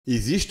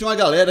Existe uma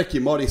galera que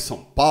mora em São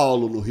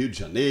Paulo, no Rio de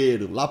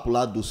Janeiro, lá pro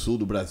lado do sul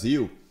do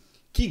Brasil,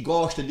 que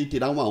gosta de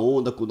tirar uma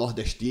onda com o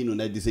nordestino,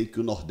 né? Dizer que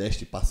o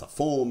Nordeste passa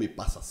fome,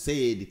 passa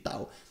sede e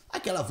tal.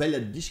 Aquela velha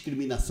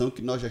discriminação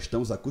que nós já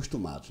estamos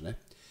acostumados, né?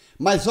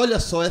 Mas olha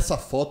só essa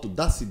foto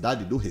da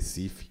cidade do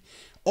Recife.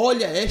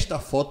 Olha esta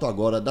foto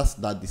agora da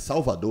cidade de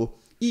Salvador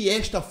e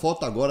esta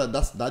foto agora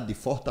da cidade de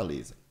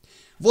Fortaleza.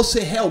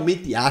 Você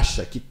realmente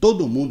acha que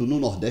todo mundo no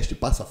Nordeste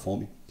passa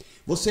fome?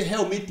 Você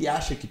realmente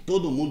acha que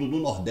todo mundo no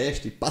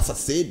Nordeste passa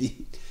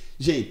sede?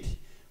 Gente,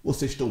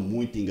 vocês estão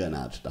muito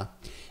enganados, tá?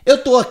 Eu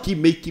estou aqui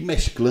meio que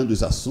mesclando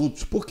os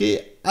assuntos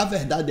porque a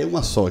verdade é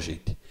uma só,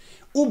 gente.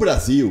 O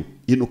Brasil,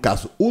 e no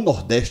caso o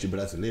Nordeste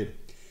brasileiro,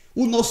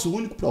 o nosso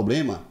único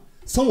problema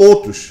são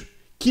outros,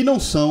 que não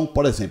são,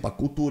 por exemplo, a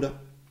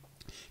cultura,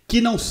 que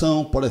não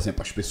são, por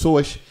exemplo, as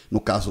pessoas, no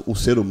caso o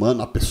ser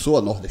humano, a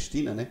pessoa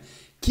nordestina, né?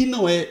 Que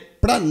não é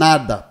para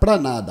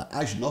nada,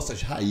 as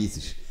nossas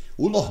raízes.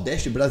 O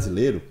Nordeste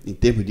brasileiro, em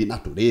termos de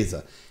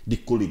natureza, de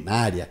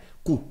culinária,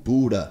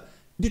 cultura,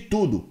 de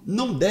tudo,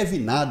 não deve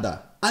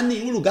nada a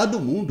nenhum lugar do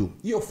mundo.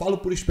 E eu falo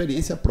por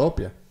experiência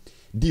própria.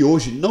 De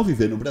hoje não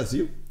viver no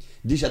Brasil,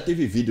 de já ter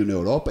vivido na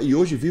Europa e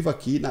hoje vivo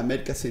aqui na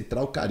América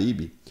Central,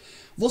 Caribe.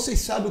 Vocês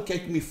sabem o que é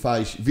que me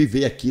faz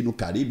viver aqui no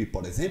Caribe,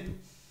 por exemplo?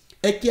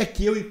 É que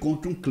aqui eu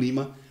encontro um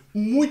clima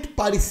muito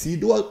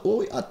parecido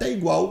ou até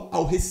igual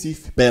ao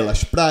Recife.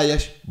 Belas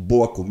praias,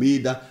 boa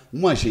comida,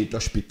 uma gente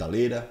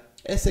hospitaleira.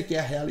 Essa aqui é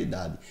a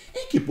realidade.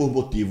 É que por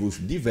motivos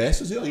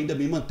diversos eu ainda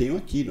me mantenho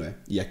aqui, não é?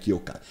 E aqui,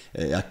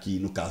 aqui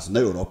no caso, na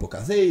Europa eu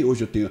casei,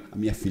 hoje eu tenho, a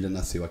minha filha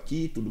nasceu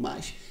aqui e tudo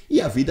mais.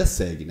 E a vida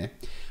segue, né?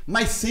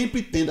 Mas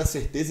sempre tendo a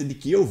certeza de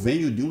que eu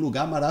venho de um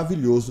lugar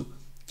maravilhoso,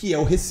 que é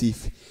o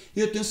Recife. E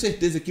eu tenho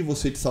certeza que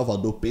você de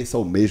Salvador pensa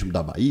o mesmo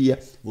da Bahia,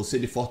 você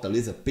de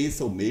Fortaleza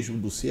pensa o mesmo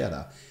do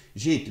Ceará.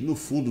 Gente, no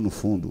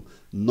fundo,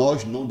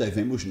 nós não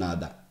devemos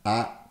nada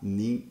a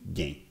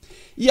ninguém.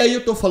 E aí eu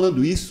estou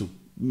falando isso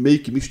meio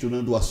que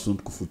misturando o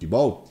assunto com o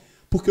futebol,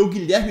 porque o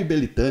Guilherme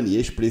Belitani,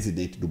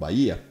 ex-presidente do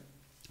Bahia,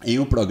 em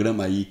um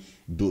programa aí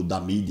da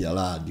mídia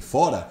lá de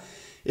fora,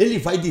 ele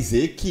vai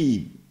dizer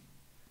que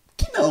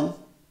não,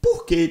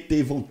 porque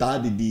ter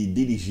vontade de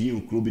dirigir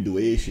um clube do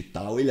Eixo e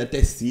tal, ele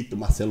até cita o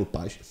Marcelo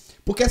Paz,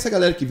 porque essa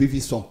galera que vive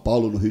em São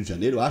Paulo, no Rio de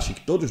Janeiro, acha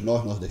que todos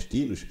nós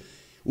nordestinos,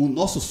 o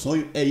nosso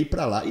sonho é ir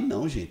para lá, e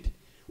não, gente.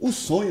 O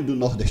sonho do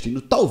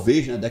nordestino,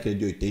 talvez na década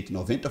de 80 e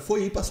 90,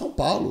 foi ir para São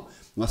Paulo,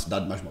 uma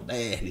cidade mais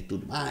moderna e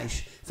tudo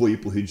mais, foi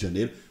ir para o Rio de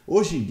Janeiro.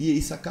 Hoje em dia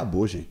isso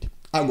acabou, gente.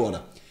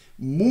 Agora,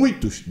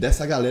 muitos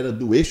dessa galera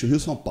do eixo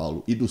Rio-São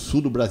Paulo e do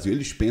sul do Brasil,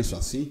 eles pensam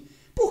assim,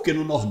 porque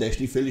no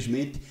Nordeste,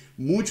 infelizmente,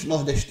 muitos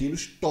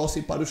nordestinos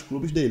torcem para os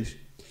clubes deles.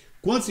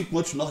 Quantos e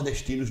quantos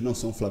nordestinos não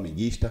são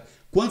flamenguistas?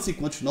 Quantos e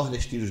quantos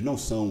nordestinos não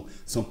são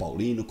são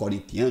paulinos,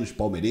 corintianos,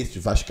 palmeirenses,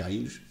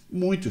 vascaínos?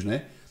 Muitos,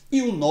 né?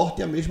 E o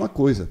Norte é a mesma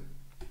coisa.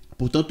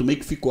 Portanto, meio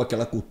que ficou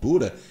aquela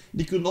cultura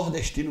de que o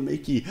nordestino meio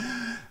que...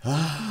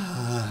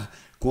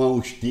 com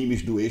os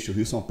times do eixo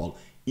Rio-São Paulo.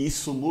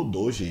 Isso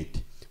mudou,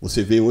 gente.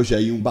 Você vê hoje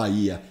aí um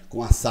Bahia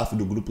com a SAF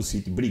do Grupo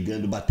City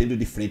brigando, batendo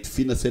de frente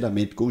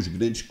financeiramente com os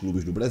grandes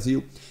clubes do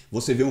Brasil.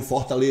 Você vê um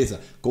Fortaleza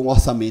com um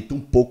orçamento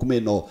um pouco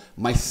menor,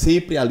 mas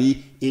sempre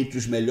ali entre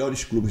os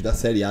melhores clubes da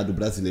Série A do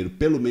brasileiro,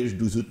 pelo menos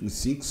dos últimos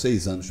 5,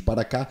 6 anos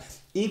para cá,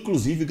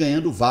 inclusive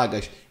ganhando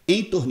vagas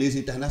em torneios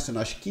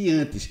internacionais que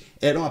antes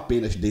eram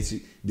apenas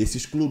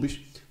desses clubes.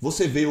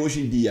 Você vê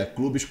hoje em dia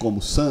clubes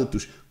como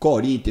Santos,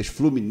 Corinthians,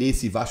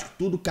 Fluminense e Vasco,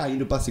 tudo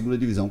caindo para a segunda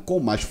divisão com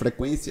mais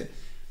frequência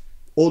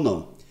ou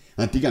não.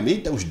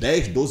 Antigamente, há uns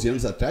 10, 12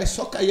 anos atrás,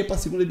 só caía para a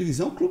segunda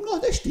divisão o clube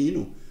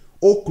nordestino.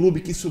 Ou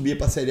clube que subia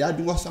para a Série A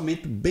de um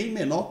orçamento bem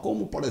menor,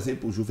 como, por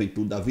exemplo, o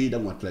Juventude da Vida,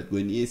 um Atlético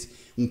Goianiense,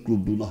 um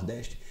clube do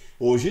Nordeste.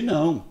 Hoje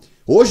não.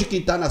 Hoje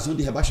quem está na zona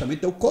de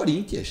rebaixamento é o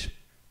Corinthians.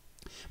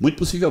 Muito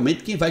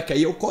possivelmente quem vai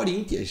cair é o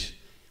Corinthians.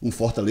 Um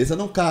Fortaleza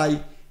não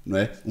cai, não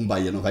é? Um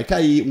Bahia não vai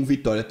cair, um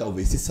Vitória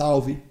talvez se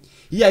salve.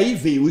 E aí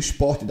vem o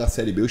Sport da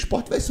Série B. O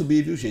Sport vai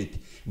subir, viu, gente?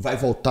 Vai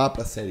voltar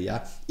para a Série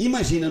A.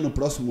 Imagina no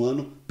próximo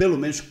ano, pelo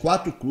menos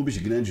 4 clubes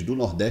grandes do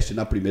Nordeste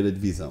na primeira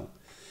divisão.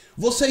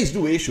 Vocês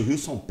do eixo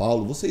Rio-São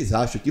Paulo, vocês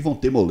acham que vão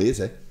ter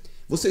moleza, é?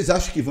 Vocês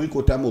acham que vão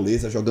encontrar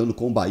moleza jogando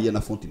com o Bahia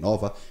na Fonte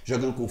Nova,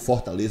 jogando com o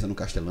Fortaleza no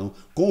Castelão,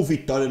 com o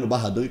Vitória no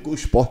Barradão e com o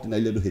Sport na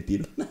Ilha do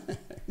Retiro?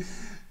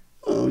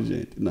 Não,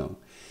 gente, não.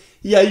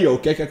 E aí, ó, o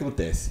que é que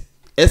acontece?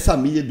 Essa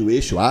mídia do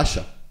eixo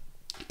acha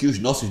que os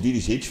nossos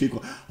dirigentes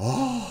ficam...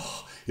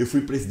 eu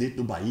fui presidente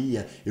do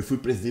Bahia, eu fui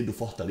presidente do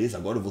Fortaleza,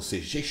 agora eu vou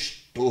ser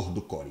gestor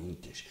do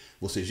Corinthians,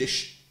 vou ser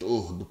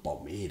gestor do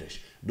Palmeiras,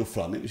 do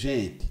Flamengo.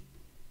 Gente,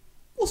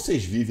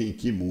 vocês vivem em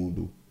que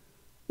mundo?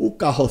 O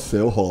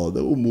carrossel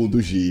roda, o mundo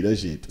gira,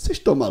 gente. Vocês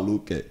estão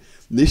malucos, é?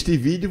 Neste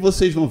vídeo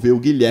vocês vão ver o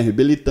Guilherme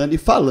Belitani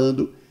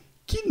falando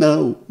que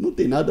não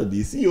tem nada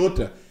disso. E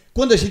outra,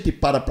 quando a gente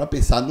para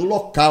pensar no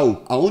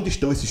local aonde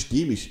estão esses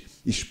times,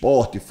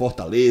 Sport,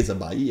 Fortaleza,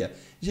 Bahia,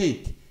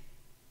 gente...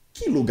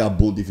 Que lugar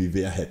bom de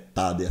viver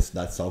arretado é a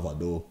cidade de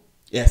Salvador,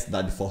 é a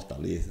cidade de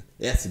Fortaleza,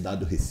 é a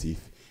cidade do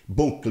Recife.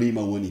 Bom clima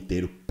o ano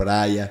inteiro,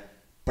 praia,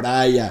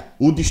 Praia.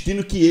 O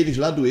destino que eles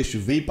lá do Eixo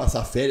vêm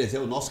passar férias é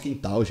o nosso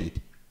quintal,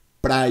 gente.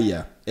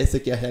 Praia. Essa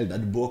aqui é a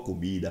realidade. Boa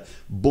comida,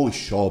 bons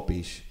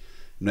shoppings.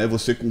 Não é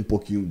você com um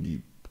pouquinho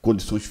de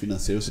condições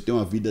financeiras, você tem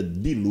uma vida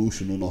de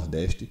luxo no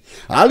Nordeste.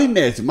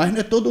 Alinese, mas não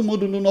é todo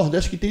mundo no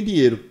Nordeste que tem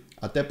dinheiro.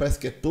 Até parece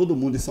que é todo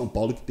mundo em São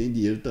Paulo que tem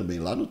dinheiro também.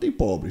 Lá não tem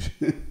pobres.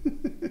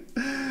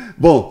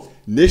 Bom,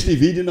 neste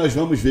vídeo nós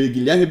vamos ver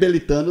Guilherme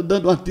Belitano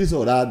dando uma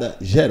tesourada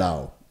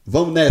geral.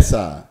 Vamos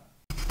nessa!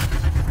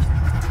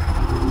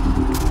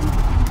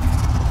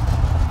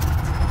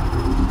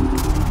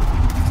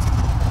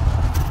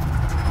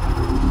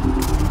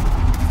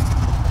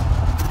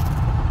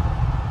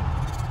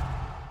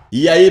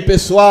 E aí,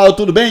 pessoal,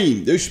 tudo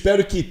bem? Eu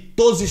espero que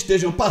todos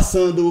estejam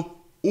passando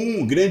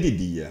um grande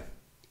dia.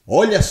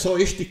 Olha só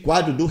este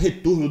quadro do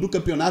retorno do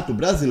Campeonato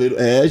Brasileiro.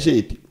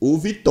 Gente, o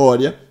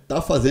Vitória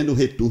está fazendo o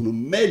retorno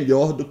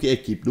melhor do que a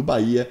equipe do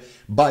Bahia.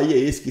 Bahia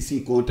esse que se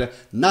encontra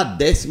na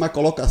 10ª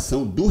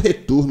colocação do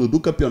retorno do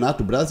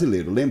Campeonato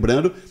Brasileiro.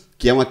 Lembrando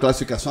que é uma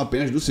classificação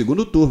apenas do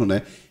segundo turno,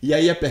 né? E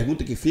aí a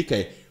pergunta que fica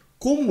é: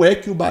 como é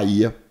que o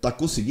Bahia está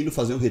conseguindo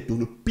fazer um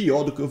retorno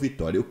pior do que o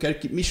Vitória? Eu quero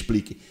que me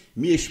expliquem.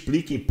 Me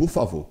expliquem, por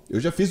favor. Eu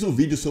já fiz um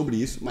vídeo sobre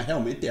isso, mas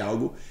realmente é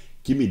algo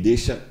que me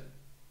deixa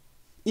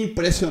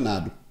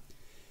impressionado.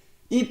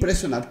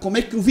 Impressionado. Como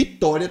é que o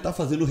Vitória está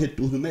fazendo o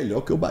retorno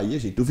melhor que o Bahia,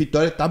 gente? O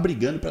Vitória está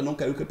brigando para não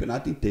cair o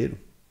campeonato inteiro.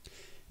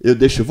 Eu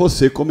deixo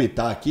você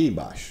comentar aqui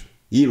embaixo.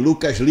 E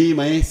Lucas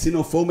Lima, hein? Se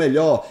não for o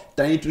melhor,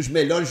 está entre os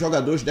melhores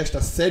jogadores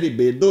desta Série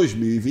B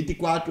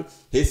 2024.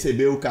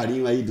 Recebeu o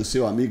carinho aí do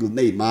seu amigo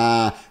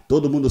Neymar.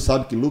 Todo mundo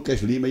sabe que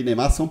Lucas Lima e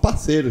Neymar são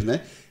parceiros,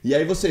 né? E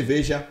aí você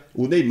veja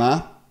o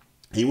Neymar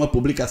em uma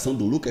publicação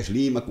do Lucas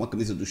Lima com a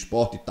camisa do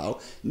Sport e tal.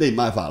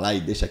 Neymar vai lá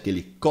e deixa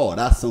aquele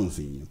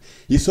coraçãozinho.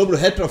 E sobre o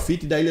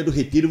retrofit da Ilha do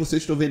Retiro,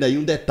 vocês estão vendo aí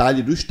um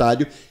detalhe do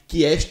estádio,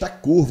 que é esta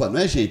curva, não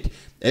é, gente?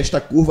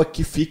 Esta curva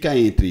que fica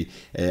entre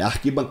a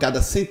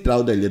arquibancada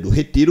central da Ilha do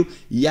Retiro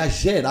e a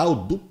geral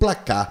do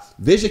placar.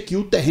 Veja que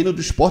o terreno do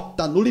Sport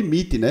está no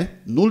limite, né?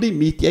 No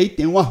limite. E aí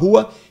tem uma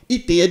rua e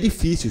tem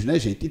edifícios, né,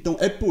 gente? Então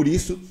é por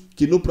isso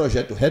que no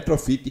projeto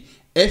Retrofit,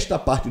 esta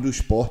parte do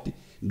Sport,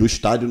 do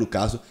estádio no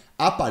caso,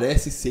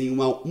 aparece sem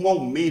um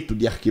aumento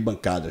de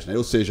arquibancadas, né?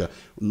 Ou seja,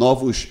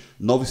 novos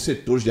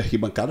setores de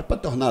arquibancada para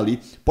tornar ali,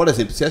 por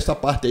exemplo, se essa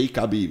parte aí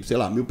cabe, sei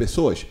lá, 1.000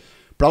 pessoas,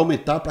 para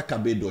aumentar para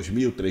caber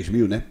 2.000,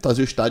 3.000, né?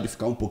 Fazer o estádio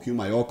ficar um pouquinho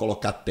maior,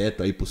 colocar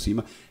teto aí por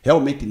cima.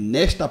 Realmente,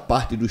 nesta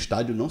parte do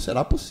estádio não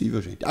será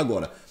possível, gente.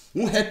 Agora,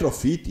 um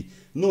retrofit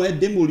não é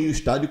demolir o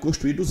estádio e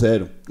construir do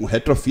zero. Um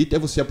retrofit é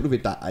você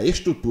aproveitar a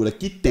estrutura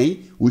que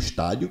tem o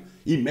estádio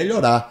e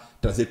melhorar,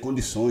 trazer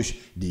condições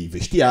de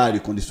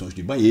vestiário, condições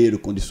de banheiro,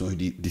 condições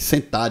de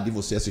sentar, de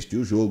você assistir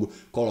o jogo,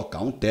 colocar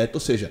um teto. Ou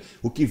seja,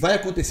 o que vai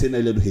acontecer na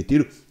Ilha do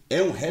Retiro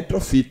é um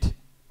retrofit.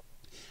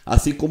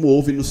 Assim como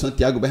houve no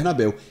Santiago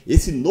Bernabéu.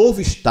 Esse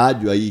novo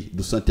estádio aí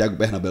do Santiago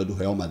Bernabéu do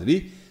Real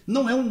Madrid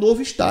não é um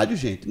novo estádio,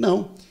 gente.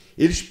 Não.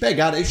 Eles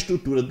pegaram a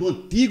estrutura do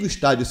antigo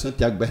estádio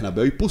Santiago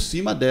Bernabéu e por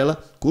cima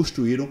dela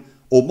construíram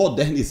ou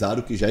modernizaram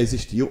o que já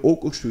existia ou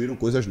construíram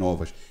coisas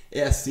novas.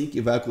 É assim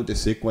que vai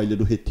acontecer com a Ilha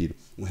do Retiro.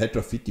 Um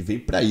retrofit vem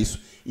para isso.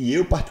 E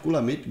eu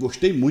particularmente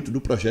gostei muito do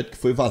projeto que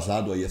foi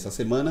vazado aí essa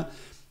semana,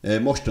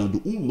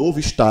 mostrando um novo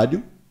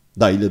estádio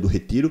da Ilha do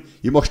Retiro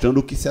e mostrando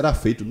o que será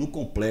feito no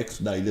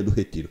complexo da Ilha do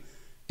Retiro.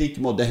 Tem que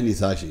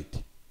modernizar,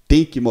 gente.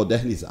 Tem que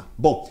modernizar.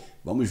 Bom,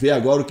 vamos ver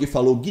agora o que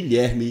falou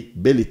Guilherme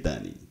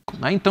Belitani.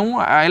 Então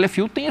a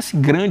LFU tem esse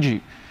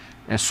grande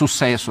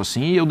sucesso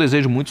assim, e eu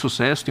desejo muito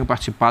sucesso, tenho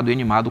participado e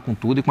animado com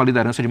tudo e com a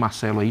liderança de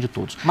Marcelo aí, de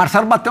todos.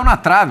 Marcelo bateu na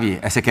trave.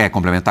 Você quer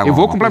complementar? Eu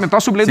vou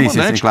complementar sobre a lei do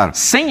mandante. Sim, claro.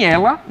 Sem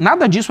ela,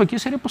 nada disso aqui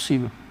seria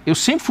possível. Eu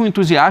sempre fui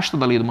entusiasta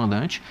da lei do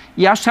mandante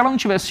e acho que se ela não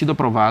tivesse sido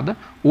aprovada,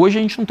 hoje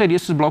a gente não teria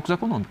esses blocos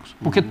econômicos.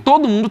 Porque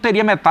todo mundo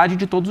teria metade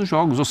de todos os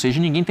jogos, ou seja,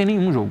 ninguém tem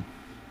nenhum jogo.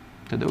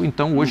 Entendeu?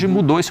 Então hoje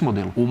mudou esse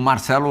modelo. O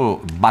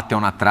Marcelo bateu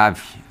na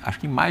trave, acho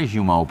que em mais de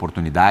uma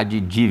oportunidade,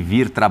 de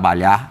vir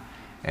trabalhar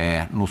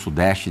no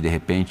Sudeste, de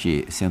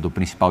repente sendo o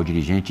principal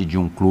dirigente de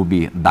um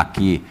clube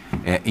daqui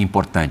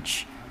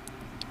importante.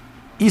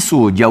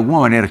 Isso de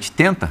alguma maneira te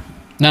tenta?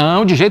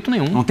 Não, de jeito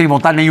nenhum. Não tem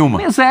vontade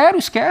nenhuma? Zero,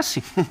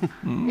 esquece.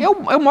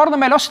 Eu moro na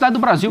melhor cidade do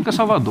Brasil, que é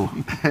Salvador.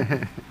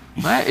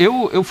 Né?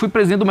 Eu fui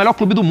presidente do melhor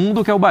clube do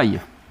mundo, que é o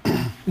Bahia.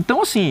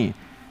 Então, assim,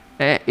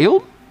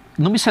 eu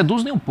não me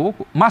seduz nem um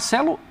pouco.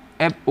 Marcelo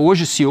é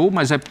hoje CEO,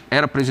 mas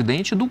era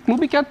presidente do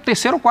clube que é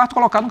terceiro ou quarto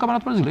colocado no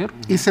Campeonato Brasileiro.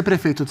 E ser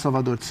prefeito de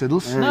Salvador te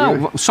seduz?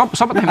 Não, só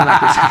para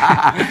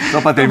terminar. Só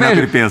para terminar,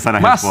 ele pensa na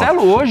resposta.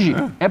 Marcelo hoje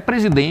é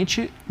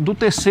presidente do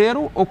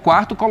terceiro ou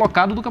quarto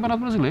colocado do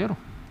Campeonato Brasileiro.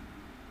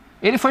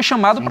 Ele foi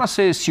chamado para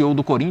ser CEO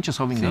do Corinthians,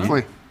 salvo engano.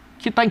 Foi.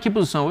 Que está em que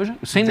posição hoje?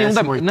 Sem nenhum...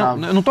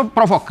 Não, eu não estou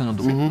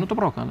provocando. Não estou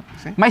provocando.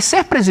 Sim. Mas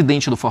ser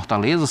presidente do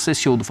Fortaleza, ser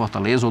CEO do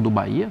Fortaleza ou do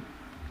Bahia,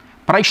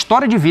 para a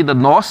história de vida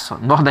nossa,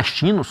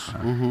 nordestinos,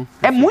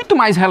 é muito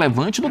mais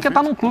relevante do que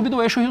estar num clube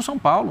do Eixo Rio-São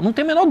Paulo. Não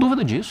tem a menor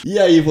dúvida disso. E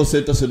aí,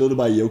 você, torcedor do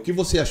Bahia, o que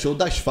você achou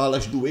das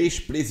falas do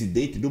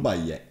ex-presidente do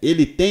Bahia?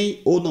 Ele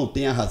tem ou não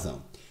tem a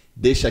razão?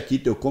 Deixa aqui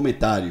teu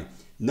comentário.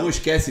 Não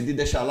esquece de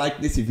deixar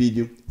like nesse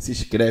vídeo, se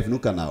inscreve no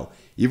canal.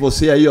 E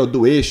você aí, ó,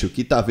 do Eixo,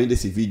 que tá vendo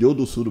esse vídeo, ou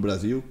do sul do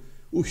Brasil,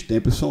 os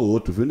tempos são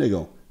outros, viu,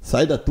 negão?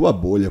 Sai da tua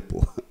bolha,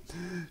 pô.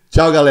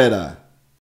 Tchau, galera.